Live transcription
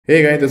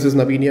Hey guys, this is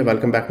Naveen here.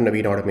 Welcome back to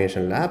Naveen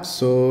Automation Labs.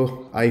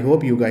 So I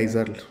hope you guys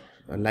are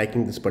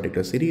liking this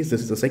particular series.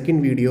 This is the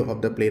second video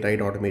of the Playwright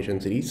automation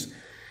series.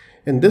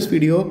 In this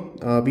video,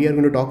 we are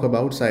going to talk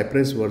about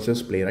Cypress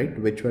versus Playwright.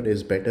 Which one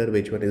is better?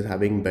 Which one is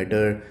having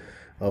better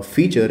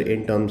feature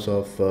in terms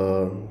of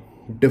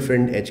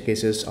different edge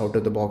cases, out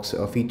of the box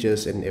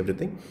features and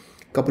everything.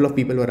 Couple of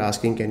people were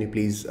asking, can you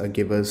please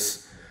give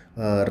us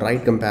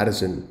right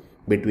comparison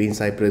between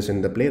Cypress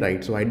and the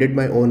Playwright? So I did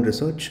my own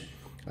research.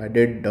 I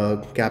did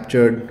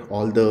captured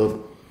all the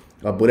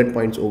bullet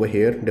points over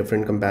here,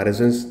 different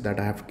comparisons that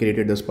I have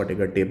created this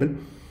particular table.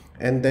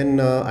 And then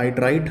I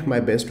tried my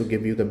best to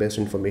give you the best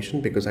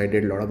information because I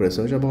did a lot of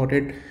research about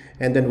it.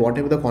 And then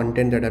whatever the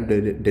content that I'm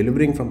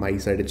delivering from my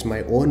side, it's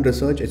my own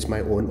research, it's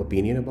my own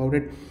opinion about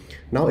it.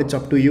 Now it's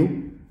up to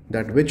you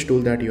that which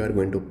tool that you are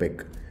going to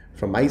pick.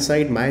 From my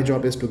side, my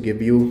job is to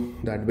give you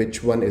that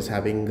which one is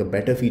having a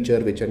better feature,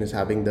 which one is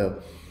having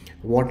the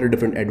what are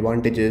different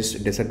advantages,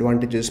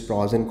 disadvantages,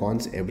 pros and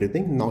cons,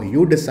 everything. Now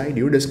you decide,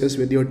 you discuss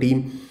with your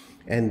team,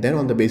 and then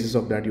on the basis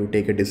of that you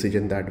take a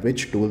decision that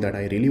which tool that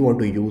I really want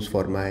to use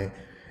for my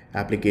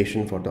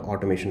application for the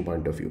automation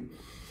point of view.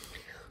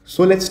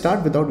 So let's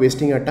start without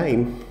wasting our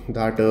time.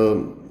 That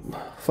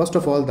first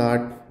of all,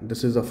 that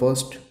this is the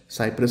first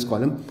Cypress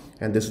column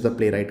and this is the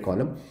Playwright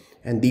column,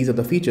 and these are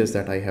the features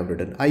that I have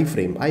written.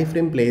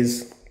 Iframe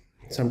plays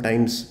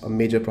sometimes a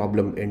major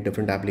problem in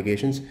different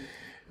applications,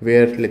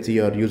 where let's say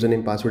your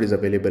username password is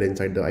available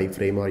inside the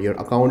iframe or your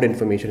account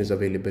information is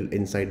available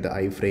inside the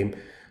iframe.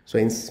 So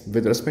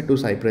with respect to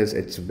Cypress,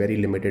 it's very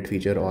limited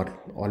feature, or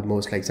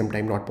almost like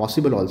sometimes not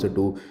possible also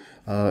to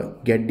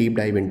get deep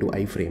dive into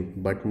iframe,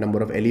 but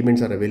number of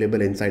elements are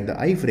available inside the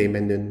iframe,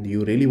 and then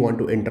you really want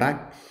to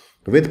interact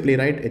with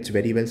Playwright. It's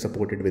very well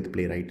supported with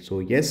Playwright.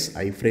 So yes,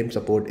 iframe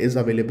support is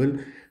available.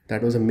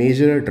 That was a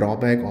major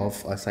drawback of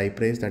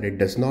Cypress, that it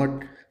does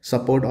not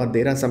support, or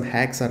there are some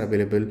hacks are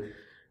available.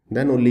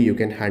 Then only you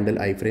can handle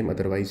iframe,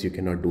 otherwise you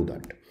cannot do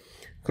that.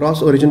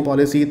 Cross origin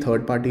policy,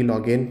 third party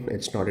login,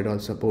 it's not at all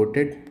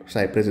supported.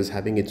 Cypress is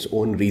having its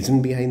own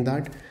reason behind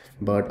that,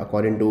 but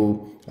according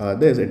to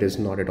this, it is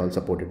not at all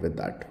supported with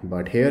that.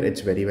 But here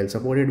it's very well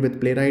supported with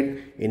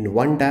Playwright. In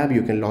one tab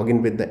you can log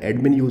in with the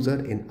admin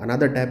user. In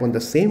another tab on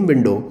the same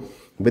window,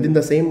 within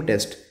the same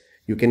test,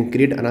 you can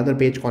create another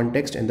page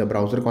context and the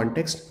browser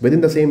context. Within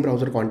the same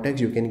browser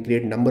context, you can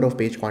create number of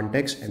page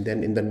context, and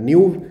then in the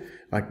new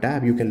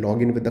tab you can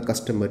log in with the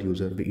customer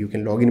user, you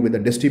can log in with the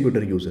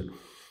distributor user.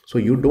 So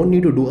you don't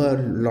need to do a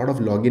lot of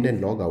login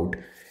and log out,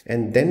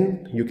 and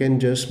then you can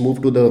just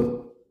move to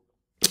the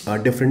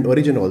different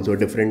origin, also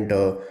different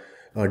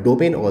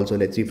domain also.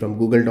 Let's see, from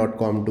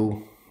google.com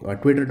to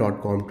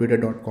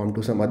twitter.com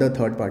to some other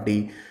third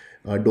party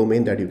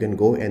domain that you can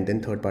go, and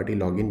then third party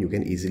login, you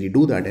can easily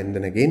do that, and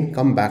then again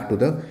come back to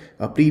the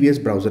previous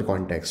browser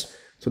context.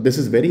 So this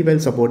is very well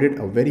supported.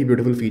 A very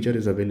beautiful feature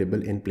is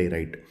available in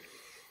Playwright.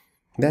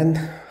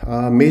 Then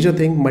major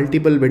thing,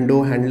 multiple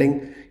window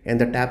handling and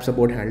the tab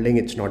support handling,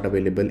 it's not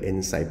available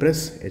in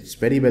Cypress. It's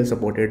very well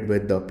supported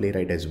with the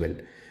Playwright as well.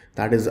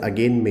 That is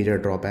again major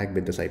drawback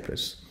with the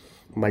Cypress.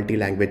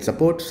 Multi-language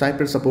support,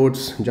 Cypress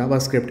supports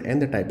JavaScript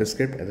and the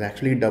TypeScript, is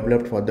actually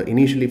developed for the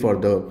initially for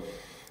the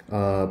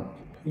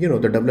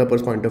the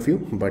developers point of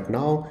view, but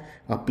now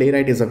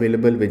Playwright is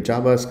available with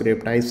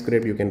JavaScript,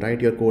 TypeScript. You can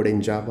write your code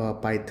in Java,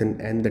 Python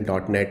and the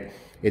 .NET.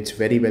 It's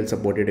very well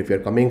supported. If you're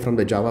coming from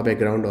the Java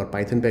background or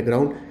Python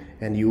background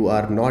and you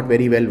are not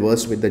very well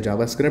versed with the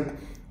JavaScript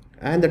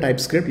and the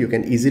TypeScript, you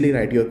can easily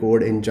write your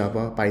code in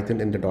Java, Python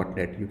and the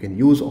 .NET. You can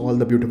use all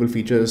the beautiful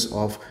features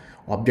of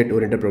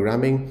object-oriented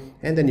programming,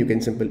 and then you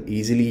can simply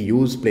easily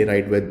use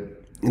Playwright with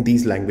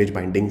these language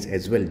bindings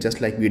as well,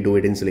 just like we do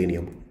it in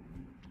Selenium.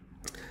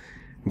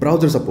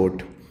 Browser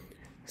support.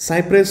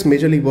 Cypress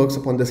majorly works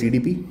upon the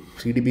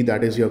CDP,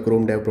 that is your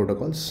Chrome Dev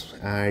protocols,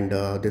 and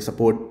they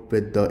support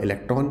with the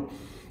Electron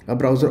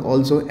browser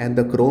also, and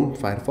the Chrome,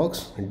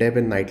 Firefox, Dev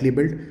and Nightly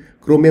build,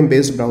 Chromium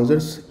based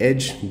browsers,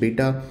 Edge,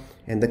 Beta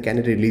and the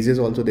Canary releases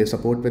also they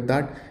support with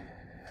that.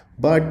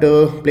 But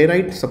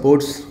Playwright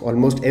supports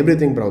almost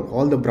everything.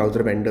 All the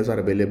browser vendors are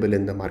available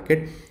in the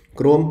market: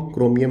 Chrome,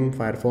 Chromium,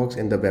 Firefox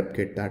and the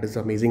WebKit. That is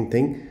the amazing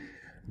thing.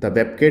 The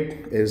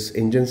WebKit is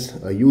engines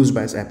used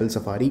by Apple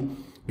Safari.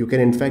 You can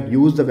in fact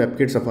use the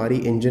WebKit Safari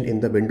engine in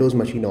the Windows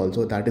machine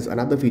also. That is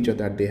another feature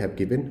that they have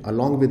given.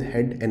 Along with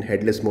head and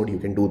headless mode, you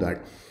can do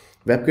that.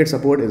 WebKit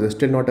support is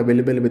still not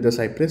available with the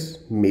Cypress,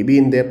 maybe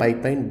in their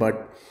pipeline,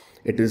 but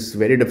it is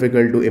very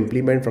difficult to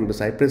implement from the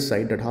Cypress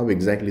side. That how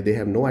exactly, they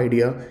have no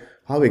idea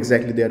how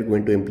exactly they are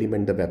going to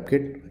implement the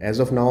WebKit. As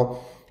of now,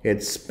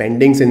 it's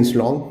pending since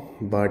long,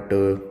 but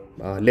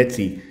let's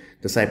see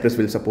the Cypress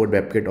will support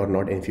WebKit or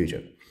not in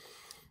future.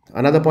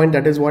 Another point,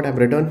 that is what I've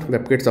written,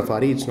 WebKit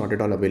Safari, it's not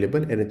at all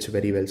available and it's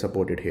very well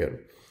supported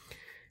here.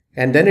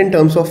 And then in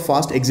terms of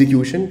fast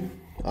execution,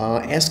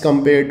 as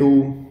compared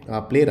to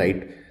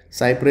Playwright,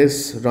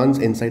 Cypress runs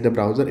inside the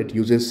browser. It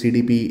uses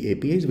CDP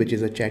APIs, which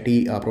is a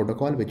chatty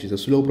protocol, which is a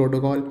slow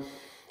protocol,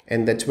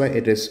 and that's why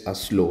it is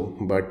slow.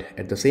 But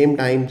at the same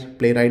time,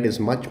 Playwright is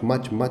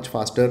much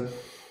faster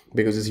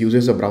because this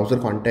uses a browser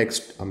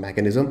context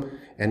mechanism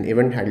and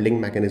event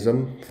handling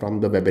mechanism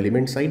from the web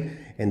element side,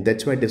 and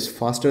that's why it is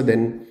faster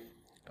than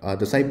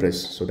the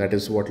Cypress. So that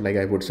is what, like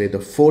I would say, the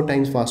 4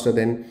 times faster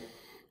than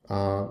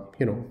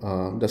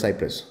the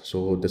Cypress.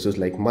 So this is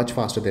like much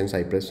faster than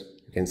Cypress,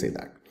 you can say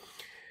that.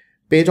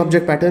 Page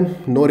object pattern,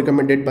 no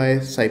recommended by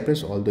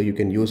Cypress, although you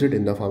can use it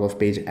in the form of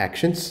page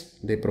actions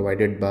they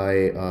provided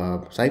by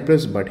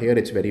Cypress, but here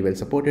it's very well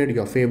supported.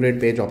 Your favorite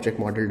page object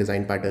model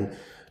design pattern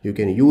you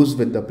can use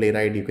with the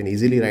Playwright. You can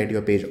easily write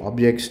your page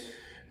objects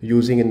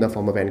using in the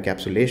form of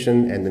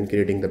encapsulation and then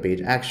creating the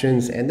page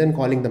actions and then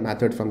calling the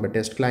method from the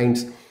test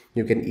clients.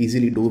 You can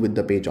easily do with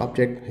the page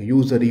object,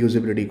 use the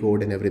reusability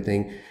code and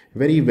everything.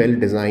 Very well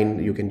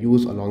designed. You can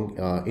use along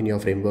in your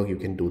framework. You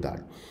can do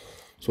that.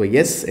 So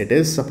yes, it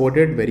is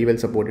supported, very well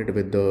supported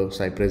with the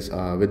Cypress,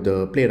 with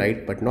the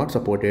Playwright, but not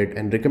supported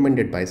and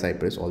recommended by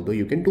Cypress, although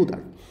you can do that.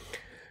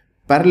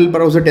 Parallel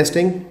browser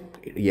testing,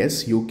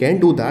 yes, you can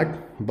do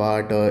that,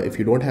 but if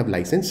you don't have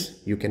license,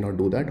 you cannot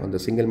do that on the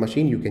single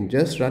machine. You can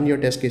just run your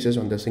test cases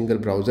on the single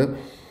browser.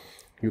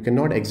 You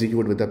cannot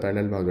execute with the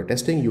parallel browser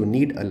testing. You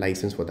need a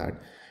license for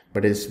that,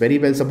 but it's very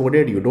well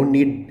supported. You don't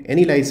need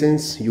any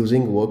license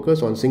using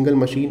workers on single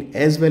machine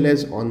as well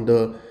as on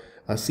the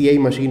CI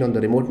machine, on the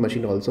remote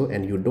machine also,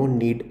 and you don't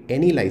need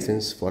any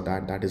license for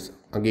that. That is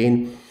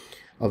again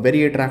a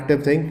very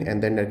attractive thing,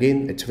 and then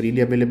again it's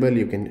freely available.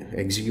 You can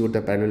execute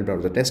the parallel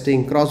browser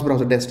testing, cross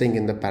browser testing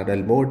in the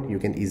parallel mode. You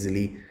can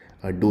easily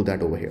do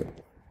that over here.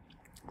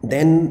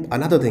 Then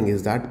another thing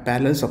is that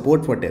parallel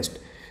support for test,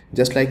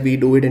 just like we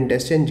do it in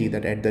TestNG,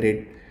 that at the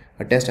rate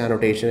a test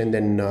annotation, and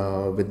then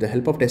with the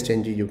help of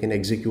TestNG you can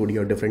execute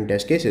your different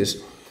test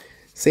cases.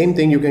 Same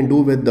thing you can do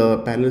with the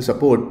parallel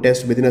support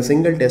test within a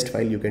single test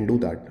file. You can do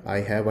that. I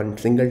have one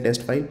single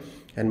test file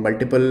and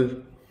multiple.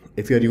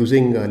 If you're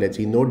using let's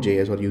see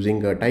Node.js or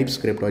using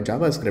TypeScript or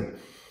JavaScript,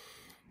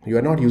 you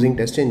are not using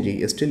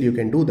TestNG, still you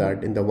can do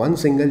that. In the one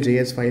single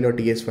JS file or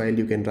TS file,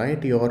 you can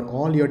write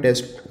all your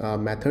test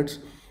methods,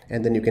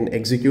 and then you can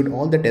execute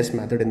all the test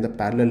method in the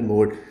parallel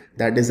mode.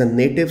 That is a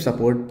native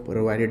support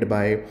provided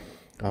by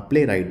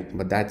Playwright,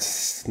 but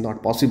that's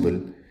not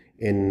possible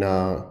in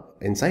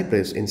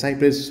Cypress. In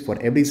Cypress, for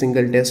every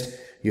single test,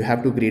 you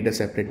have to create a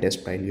separate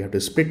test file. You have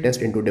to split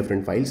test into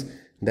different files.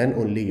 Then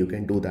only you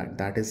can do that.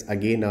 That is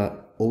again a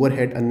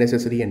overhead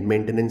unnecessary and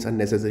maintenance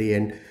unnecessary,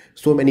 and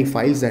so many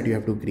files that you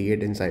have to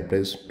create in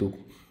Cypress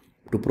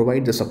to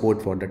provide the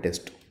support for the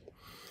test.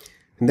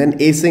 And then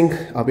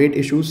async await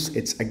issues.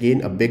 It's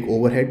again a big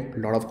overhead, a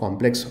lot of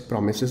complex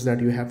promises that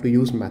you have to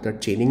use,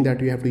 method chaining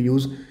that you have to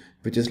use,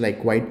 which is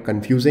like quite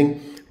confusing,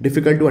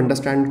 difficult to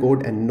understand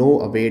code, and no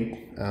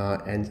await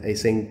and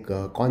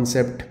async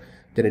concept.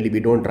 Generally we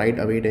don't write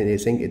await and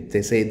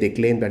async. They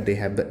claim that they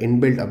have the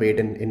inbuilt await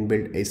and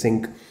inbuilt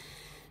async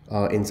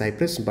in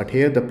Cypress, but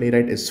here the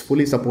Playwright is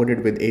fully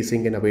supported with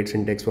async and await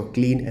syntax for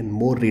clean and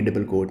more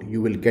readable code.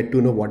 You will get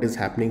to know what is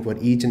happening for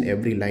each and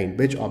every line,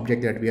 which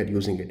object that we are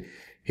using it.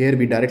 Here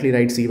we directly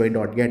write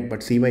cy.get,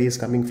 but cy is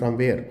coming from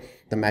where?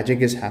 The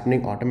magic is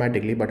happening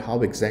automatically, but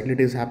how exactly it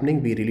is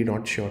happening, we really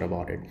not sure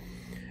about it.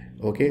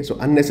 Okay, so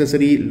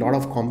unnecessary lot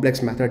of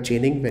complex method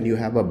chaining when you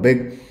have a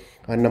big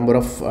number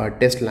of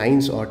test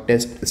lines or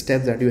test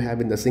steps that you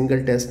have in the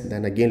single test.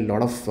 Then again,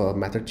 lot of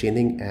method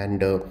chaining and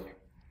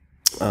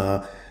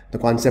the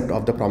concept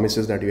of the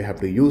promises that you have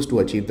to use to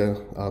achieve the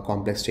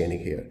complex chaining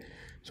here.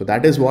 So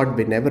that is what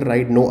we never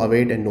write no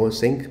await and no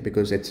sync,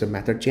 because it's a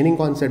method chaining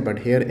concept. But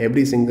here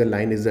every single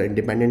line is an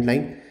independent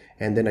line,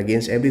 and then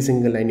against every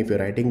single line, if you're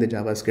writing the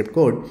JavaScript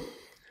code,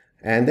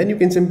 and then you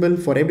can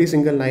for every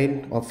single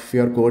line of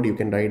your code, you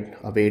can write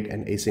await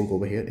and async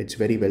over here. It's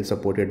very well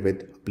supported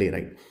with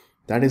Playwright.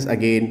 That is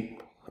again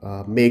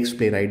makes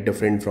Playwright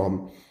different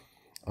from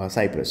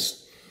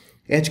Cypress.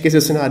 Edge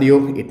cases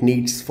scenario, it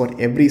needs for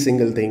every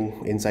single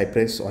thing in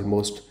Cypress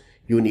almost.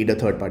 You need a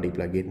third-party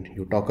plugin.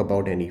 You talk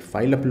about any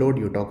file upload,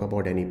 you talk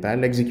about any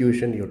parallel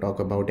execution, you talk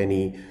about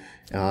any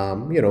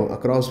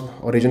across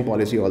origin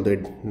policy, although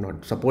it's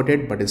not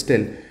supported, but it's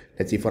still,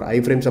 let's see, for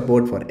iframe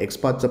support, for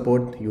XPath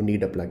support, you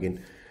need a plugin.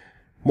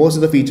 Most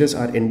of the features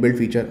are inbuilt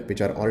feature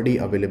which are already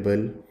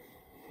available.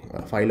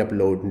 File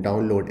upload,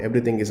 download,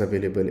 everything is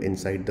available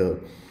inside the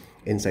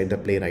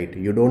Playwright.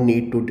 You don't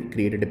need to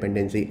create a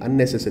dependency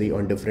unnecessary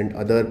on different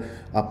other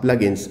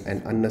plugins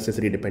and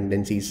unnecessary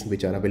dependencies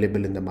which are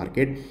available in the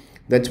market.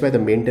 That's why the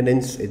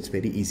maintenance is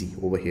very easy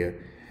over here,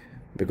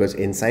 because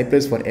in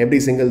Cypress for every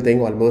single thing,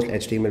 almost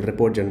HTML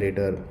report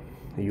generator,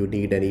 you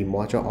need any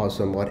Mocha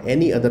Awesome or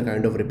any other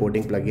kind of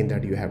reporting plugin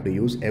that you have to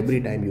use. Every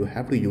time you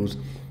have to use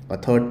a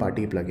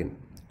third-party plugin.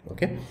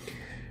 Okay.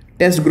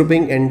 Test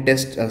grouping and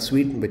test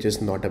suite, which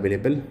is not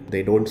available.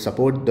 They don't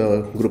support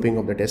the grouping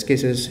of the test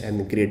cases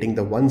and creating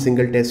the one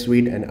single test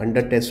suite, and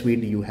under test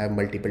suite you have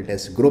multiple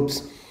test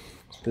groups,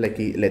 like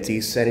let's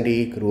see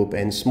sanity group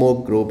and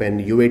smoke group and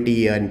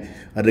UAT and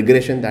a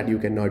regression, that you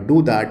cannot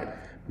do that.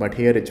 But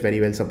here it's very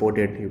well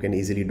supported. You can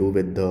easily do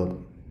with the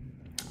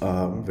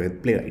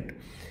with Playwright.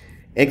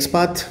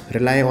 XPath,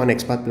 rely on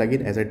XPath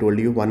plugin. As I told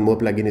you, one more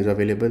plugin is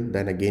available.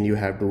 Then again, you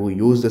have to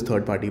use this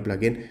third-party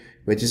plugin.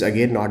 which is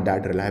again not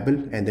that reliable.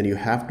 And then you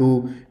have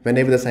to,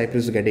 whenever the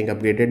Cypress is getting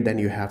upgraded, then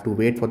you have to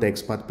wait for the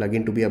XPath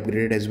plugin to be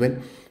upgraded as well.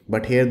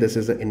 But here this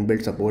is the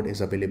inbuilt support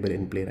is available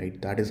in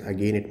Playwright. That is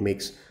again, it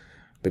makes,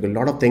 because a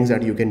lot of things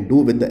that you can do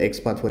with the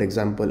XPath, for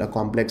example, a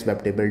complex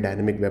web table,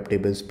 dynamic web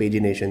tables,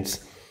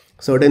 paginations,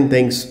 certain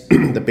things,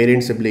 the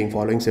parent sibling,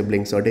 following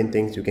sibling, certain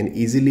things you can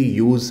easily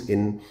use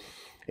in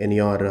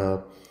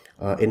your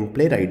in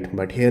Playwright.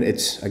 But here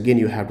it's again,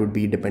 you have to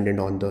be dependent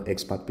on the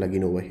XPath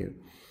plugin over here.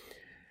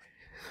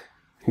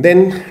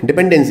 Then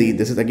dependency,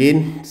 this is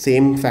again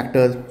same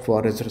factor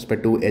for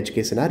respect to edge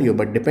case scenario,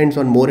 but depends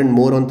on more and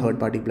more on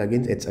third-party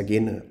plugins. It's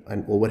again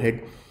an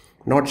overhead.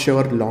 Not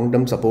sure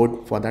long-term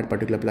support for that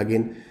particular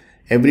plugin.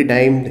 Every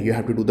time you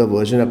have to do the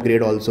version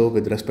upgrade also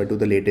with respect to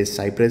the latest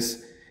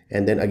Cypress.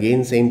 And then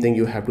again, same thing,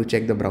 you have to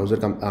check the browser,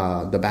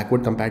 the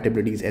backward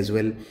compatibilities as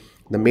well.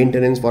 The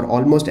maintenance for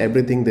almost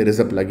everything, there is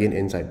a plugin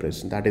in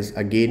Cypress. That is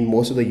again,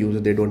 most of the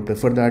users, they don't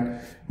prefer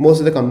that. Most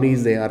of the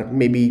companies, they are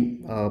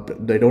maybe,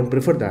 they don't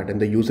prefer that. And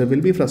the user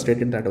will be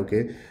frustrated that,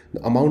 okay,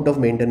 the amount of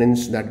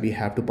maintenance that we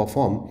have to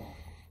perform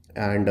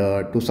and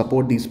to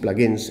support these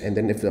plugins, and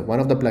then if one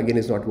of the plugin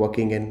is not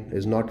working and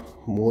is not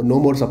no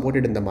more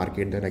supported in the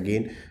market, then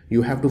again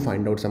you have to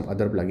find out some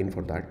other plugin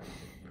for that.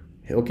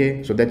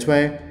 Okay, so that's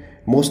why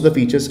most of the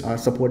features are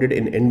supported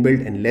in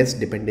inbuilt and less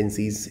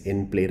dependencies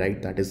in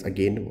Playwright. That is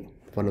again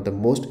one of the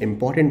most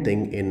important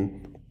thing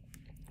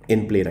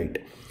in Playwright.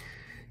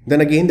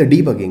 Then again, the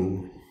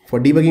debugging. For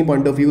debugging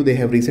point of view, they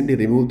have recently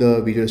removed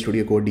the Visual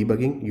Studio Code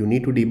debugging. You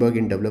need to debug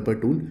in developer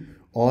tool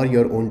or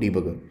your own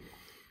debugger.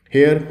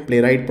 Here,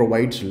 Playwright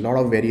provides a lot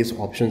of various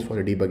options for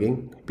the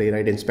debugging.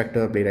 Playwright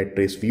Inspector, Playwright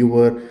Trace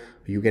Viewer.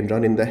 You can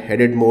run in the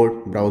headed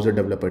mode, browser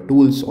developer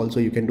tools. Also,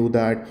 you can do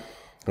that.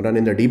 Run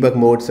in the debug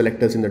mode,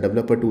 selectors in the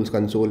developer tools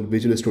console,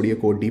 Visual Studio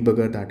Code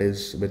debugger, that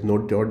is with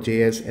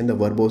Node.js, and the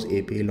verbose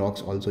API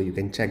logs. Also, you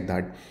can check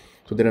that.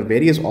 So there are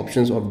various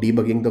options of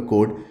debugging the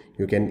code.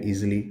 You can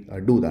easily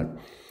do that.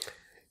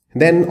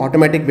 Then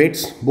automatic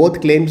waits.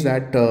 Both claims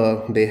that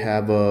they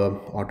have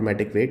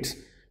automatic waits.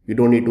 You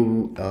don't need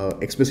to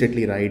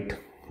explicitly write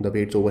the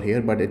waits over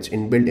here, but it's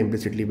inbuilt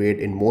implicitly wait.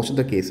 In most of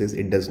the cases,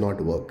 it does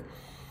not work.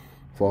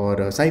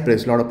 For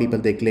Cypress, a lot of people,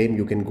 they claim,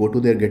 you can go to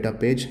their GitHub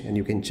page and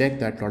you can check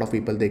that a lot of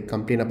people, they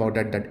complain about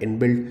that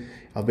inbuilt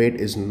await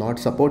is not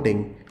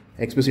supporting.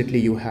 Explicitly,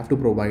 you have to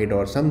provide,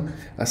 or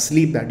a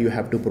sleep that you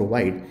have to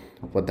provide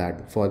for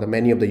that, for the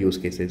many of the use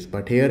cases.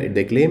 But here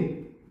they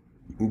claim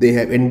they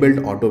have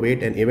inbuilt auto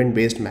wait and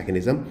event-based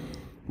mechanism,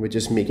 which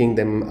is making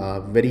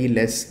them very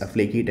less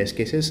flaky test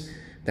cases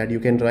that you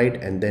can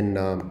write. And then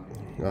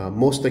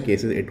most of the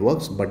cases it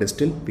works, but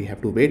still we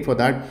have to wait for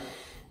that,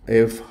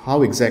 if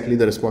how exactly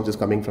the response is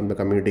coming from the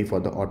community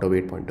for the auto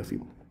wait point of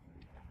view.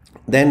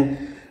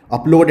 Then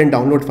upload and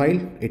download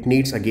file, it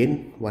needs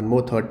again one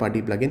more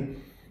third-party plugin,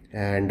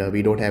 and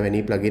we don't have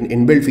any plugin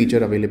inbuilt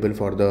feature available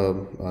for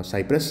the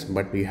Cypress,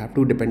 but we have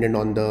to be dependent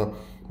on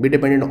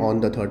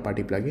the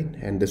third-party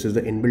plugin, and this is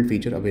the inbuilt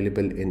feature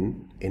available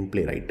in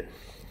Playwright.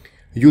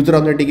 User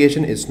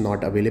authentication is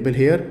not available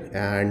here,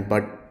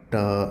 but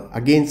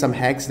again, some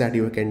hacks that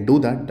you can do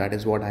that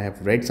is what I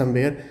have read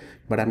somewhere,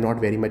 but I'm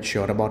not very much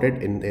sure about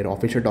it. In their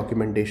official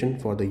documentation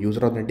for the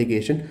user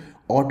authentication,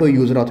 auto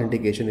user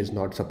authentication is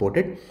not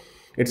supported.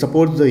 It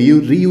supports the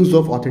reuse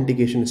of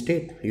authentication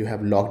state. You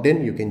have logged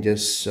in, you can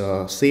just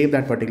save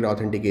that particular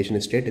authentication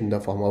state in the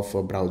form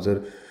of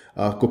browser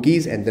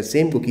cookies, and the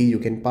same cookie you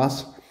can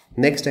pass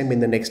next time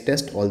in the next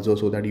test also,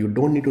 so that you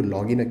don't need to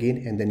log in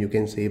again, and then you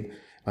can save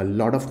a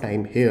lot of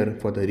time here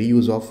for the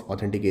reuse of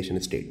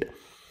authentication state.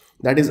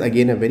 That is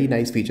again a very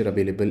nice feature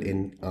available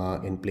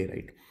in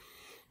Playwright.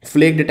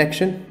 Flake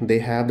detection, they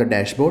have the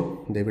dashboard.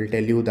 They will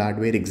tell you that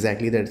where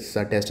exactly that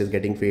test is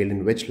getting failed,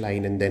 in which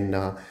line, and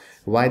then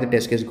why the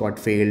test case got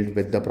failed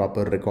with the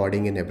proper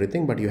recording and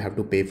everything, but you have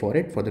to pay for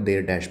it for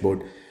their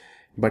dashboard.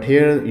 But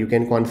here you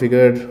can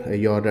configure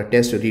your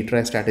test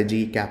retry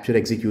strategy, capture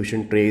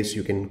execution trace.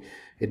 You can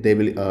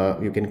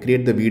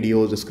create the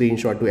videos, the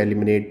screenshot to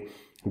eliminate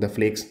the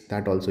flakes.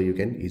 That also you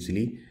can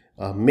easily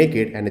make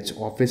it, and it's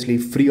obviously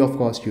free of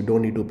cost. You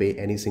don't need to pay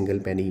any single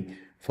penny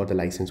for the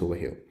license over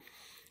here.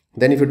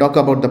 Then if you talk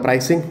about the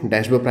pricing,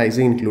 dashboard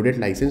pricing included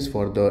license.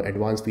 For the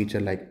advanced feature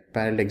like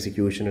parallel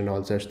execution and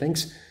all such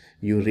things,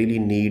 you really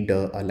need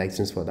a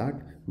license for that.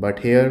 But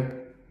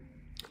here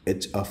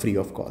it's free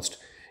of cost.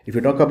 If you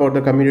talk about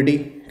the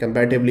community,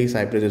 comparatively,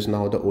 Cypress is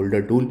now the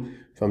older tool.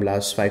 From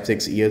last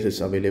 5-6 years,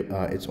 it's available.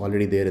 It's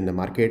already there in the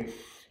market.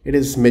 It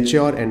is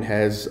mature and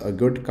has a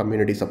good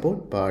community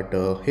support, but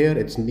here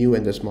it's new,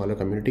 and the smaller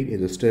community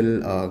is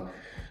still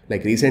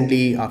like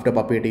recently after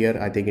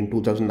Puppeteer, I think in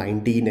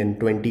 2019 and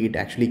 20, it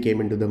actually came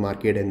into the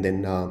market, and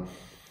then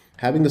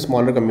having the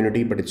smaller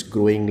community, but it's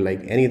growing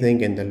like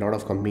anything, and a lot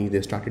of companies,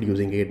 they started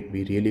using it.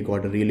 We really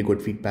got a really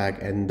good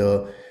feedback, and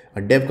the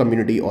dev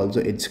community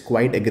also, it's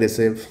quite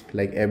aggressive.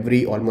 Like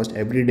almost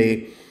every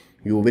day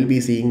you will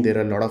be seeing there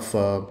are a lot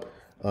of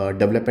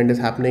development is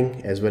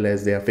happening, as well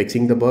as they are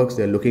fixing the bugs.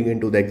 They're looking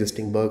into the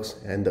existing bugs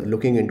and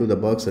looking into the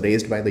bugs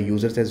raised by the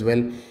users as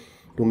well,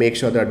 to make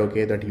sure that,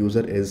 okay, that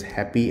user is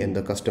happy and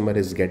the customer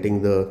is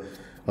getting the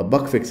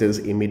bug fixes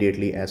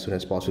immediately as soon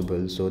as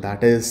possible. So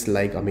that is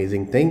like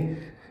amazing thing.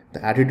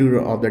 The attitude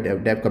of the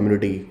dev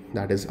community,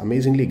 that is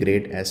amazingly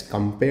great as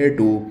compared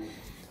to,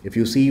 if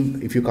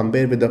you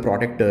compare with the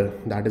Protector,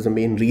 that is the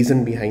main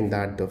reason behind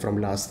that. From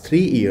last 3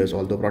 years,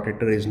 although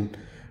Protector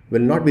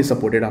will not be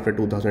supported after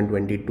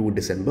 2022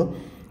 December,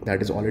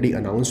 that is already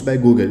announced by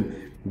Google.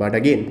 But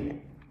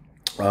again,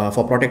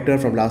 for Protector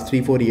from last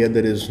 3-4 years,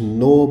 there is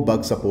no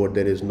bug support.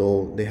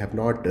 They have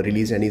not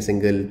released any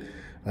single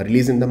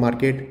release in the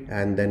market,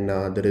 and then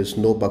there is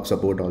no bug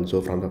support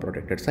also from the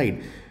Protector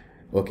side.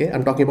 Okay,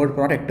 I'm talking about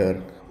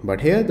Protector,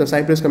 but here the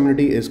Cypress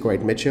community is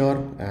quite mature,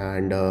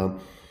 and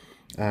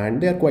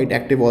they are quite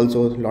active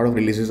also. A lot of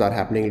releases are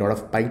happening, a lot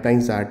of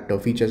pipelines that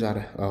features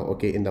are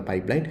okay in the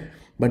pipeline.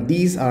 But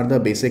these are the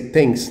basic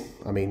things.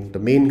 I mean, the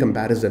main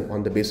comparison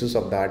on the basis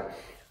of that,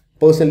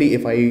 personally,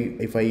 if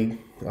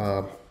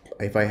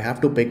I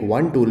have to pick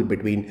one tool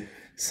between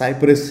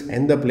Cypress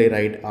and the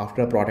Playwright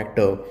after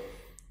Protector,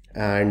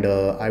 and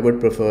I would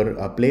prefer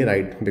a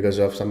Playwright because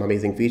of some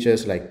amazing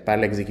features like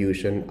parallel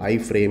execution,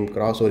 iframe,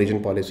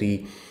 cross-origin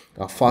policy,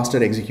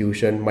 faster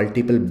execution,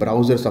 multiple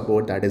browser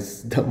support. That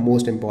is the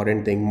most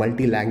important thing.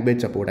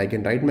 Multi-language support. I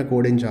can write my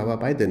code in Java,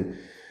 Python.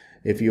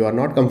 If you are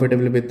not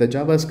comfortable with the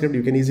JavaScript,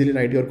 you can easily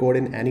write your code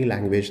in any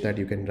language that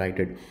you can write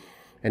it.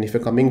 And if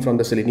you're coming from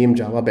the Selenium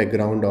Java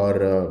background, or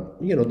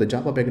the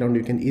Java background,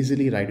 you can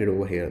easily write it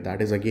over here.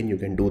 That is, again, you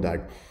can do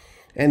that.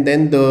 And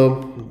then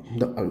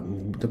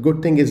the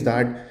good thing is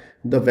that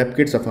the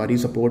WebKit Safari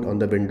support on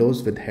the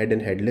Windows with head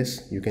and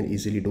headless, you can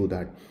easily do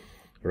that,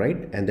 right?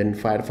 And then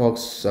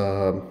Firefox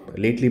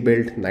lately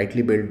built,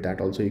 nightly built,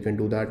 that also you can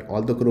do that.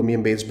 All the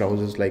Chromium based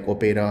browsers like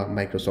Opera,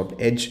 Microsoft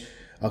Edge,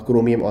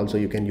 Chromium also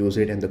you can use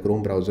it, and the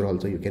Chrome browser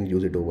also you can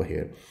use it over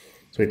here.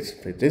 So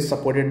it is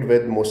supported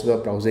with most of the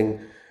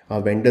browsing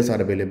vendors are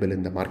available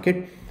in the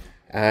market.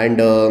 And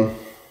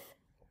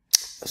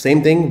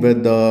same thing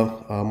with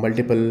the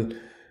multiple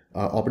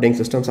operating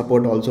system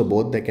support also.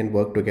 Both they can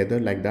work together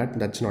like that.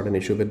 That's not an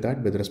issue with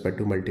that with respect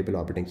to multiple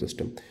operating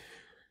system.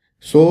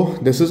 So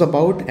this is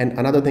about, and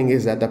another thing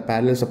is that the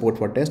parallel support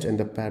for test and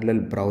the parallel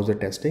browser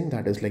testing,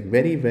 that is like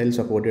very well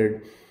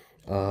supported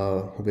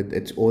with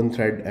its own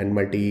thread and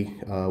multi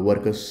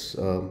workers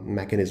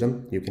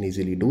mechanism. You can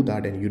easily do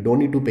that, and you don't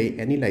need to pay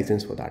any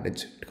license for that.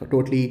 It's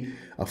totally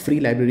a free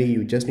library.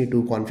 You just need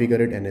to configure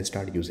it and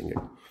start using it.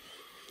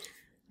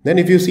 Then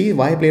if you see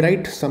why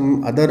Playwright,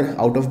 some other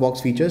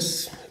out-of-box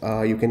features,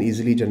 you can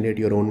easily generate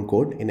your own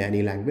code in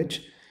any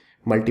language.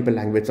 Multiple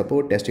language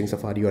support, testing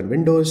Safari on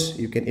Windows.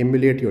 You can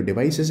emulate your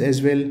devices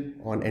as well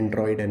on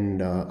Android and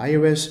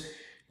iOS.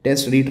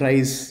 Test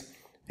retries,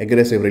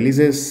 aggressive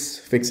releases,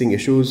 fixing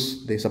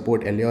issues. They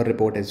support LR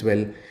report as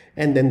well.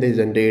 And then they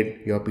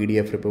generate your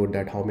PDF report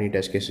that how many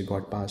test cases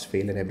got passed,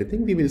 fail, and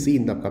everything. We will see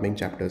in the upcoming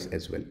chapters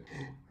as well.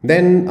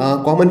 Then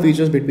common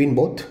features between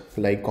both,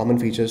 like common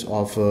features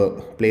of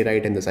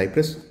Playwright and the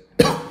Cypress.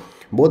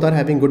 Both are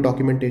having good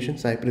documentation.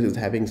 Cypress is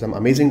having some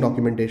amazing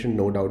documentation,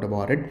 no doubt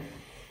about it.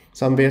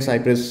 Somewhere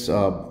Cypress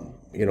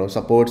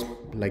supports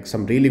like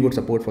some really good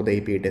support for the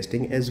API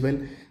testing as well.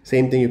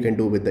 Same thing you can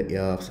do with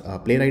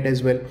the Playwright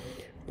as well.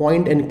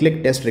 Point and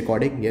click test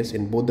recording, yes,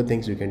 in both the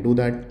things you can do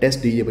that.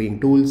 Test debugging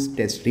tools,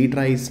 test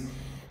retries,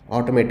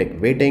 automatic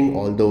waiting,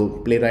 although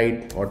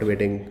Playwright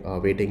automating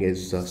waiting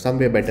is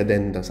somewhere better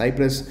than the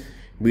Cypress.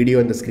 Video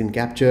and the screen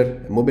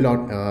capture, mobile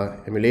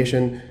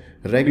emulation,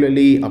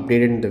 regularly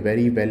updated and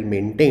very well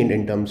maintained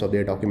in terms of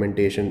their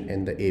documentation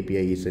and the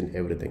APIs and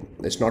everything.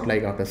 It's not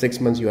like after 6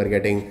 months you are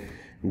getting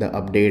the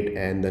update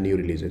and the new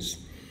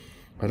releases.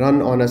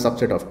 Run on a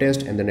subset of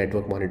test and the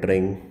network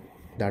monitoring,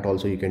 that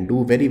also you can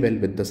do very well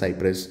with the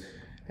Cypress,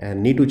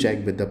 and need to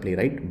check with the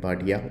Playwright.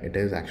 But yeah, it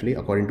is actually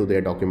according to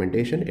their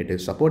documentation, it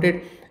is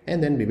supported,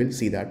 and then we will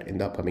see that in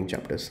the upcoming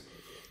chapters.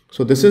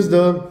 So this is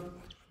the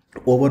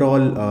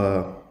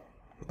overall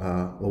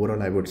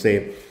I would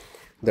say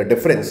the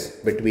difference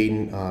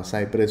between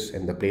Cypress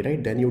and the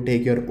Playwright. Then you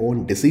take your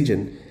own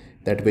decision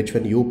that which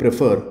one you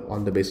prefer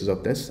on the basis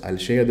of this. I'll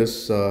share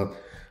this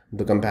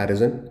the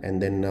comparison,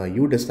 and then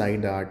you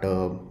decide that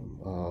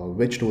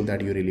which tool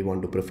that you really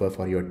want to prefer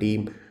for your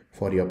team,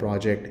 for your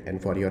project,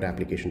 and for your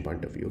application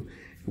point of view.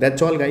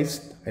 That's all,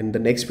 guys. In the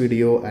next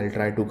video, I'll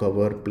try to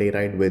cover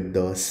Playwright with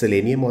the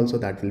Selenium also.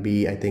 That will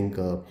be, I think,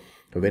 a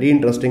very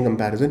interesting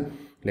comparison.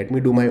 Let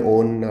me do my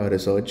own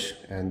research,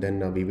 and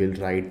then we will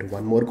write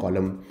one more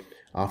column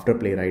after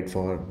Playwright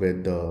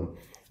with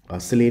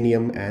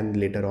Selenium, and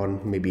later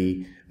on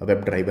maybe a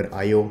WebDriver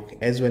IO,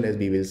 as well as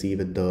we will see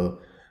with the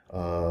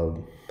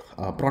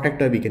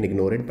Protector. We can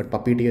ignore it, but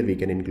Puppeteer we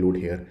can include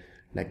here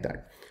like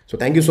that. So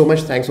thank you so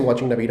much. Thanks for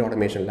watching Naveen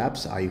Automation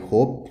Labs. I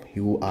hope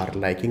you are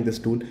liking this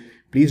tool.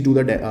 Please do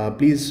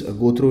please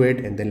go through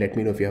it, and then let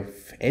me know if you have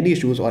any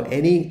issues or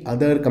any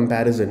other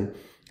comparison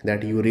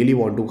that you really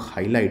want to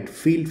highlight.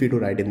 Feel free to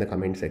write in the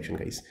comment section,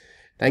 guys.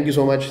 Thank you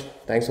so much.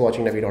 Thanks for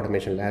watching Naveen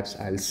Automation Labs.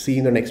 I'll see you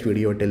in the next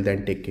video. Till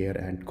then, take care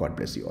and God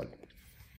bless you all.